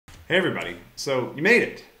Hey everybody, so you made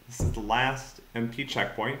it. This is the last MP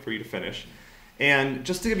checkpoint for you to finish. And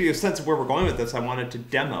just to give you a sense of where we're going with this, I wanted to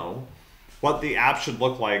demo what the app should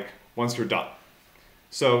look like once you're done.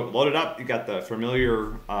 So load it up, you got the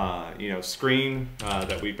familiar screen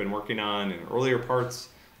that we've been working on in earlier parts.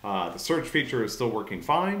 The search feature is still working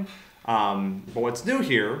fine. But what's new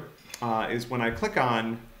here is when I click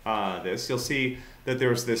on this, you'll see that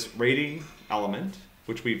there's this rating element,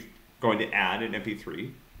 which we're going to add in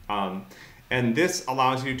MP3. And this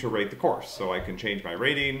allows you to rate the course. So I can change my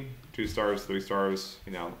rating, 2 stars, 3 stars,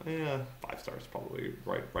 5 stars probably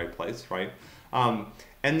right place, right?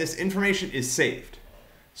 And this information is saved.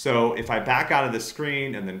 So if I back out of the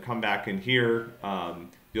screen and then come back in here,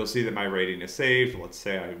 you'll see that my rating is saved. Let's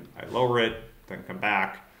say I lower it, then come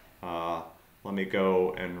back. Let me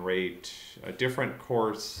go and rate a different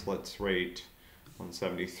course. Let's rate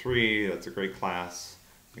 173. That's a great class.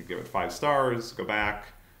 I give it 5 stars, go back.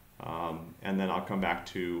 And then I'll come back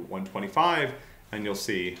to 125 and you'll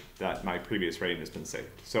see that my previous rating has been saved.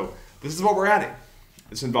 So this is what we're adding.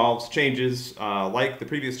 This involves changes like the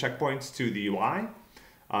previous checkpoints to the UI,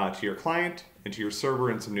 to your client, and to your server,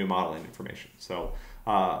 and some new modeling information. So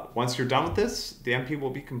once you're done with this, the MP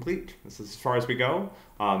will be complete. This is as far as we go.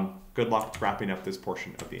 Good luck wrapping up this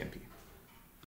portion of the MP.